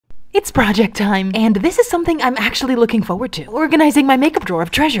It's project time, and this is something I'm actually looking forward to. Organizing my makeup drawer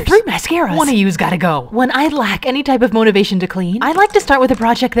of treasures. 3 mascaras. One of you's gotta go. When I lack any type of motivation to clean, I like to start with a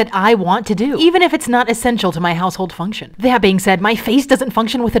project that I want to do, even if it's not essential to my household function. That being said, my face doesn't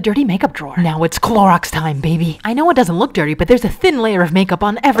function with a dirty makeup drawer. Now it's Clorox time, baby. I know it doesn't look dirty, but there's a thin layer of makeup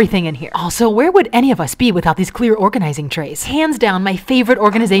on everything in here. Also, where would any of us be without these clear organizing trays? Hands down, my favorite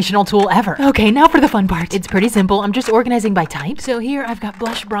organizational tool ever. Okay, now for the fun part. It's pretty simple. I'm just organizing by type. So here I've got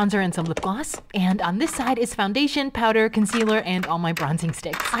blush, bronzer, and some lip gloss. And on this side is foundation, powder, concealer, and all my bronzing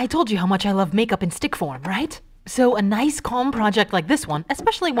sticks. I told you how much I love makeup in stick form, right? So a nice calm project like this one,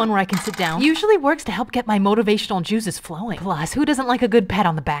 especially one where I can sit down, usually works to help get my motivational juices flowing. Plus, who doesn't like a good pat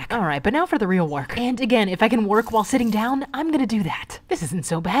on the back? Alright, but now for the real work. And again, if I can work while sitting down, I'm gonna do that. This isn't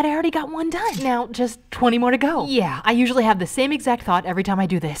so bad, I already got one done. Now, just 20 more to go. Yeah, I usually have the same exact thought every time I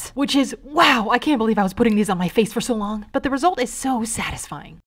do this, which is, wow, I can't believe I was putting these on my face for so long. But the result is so satisfying.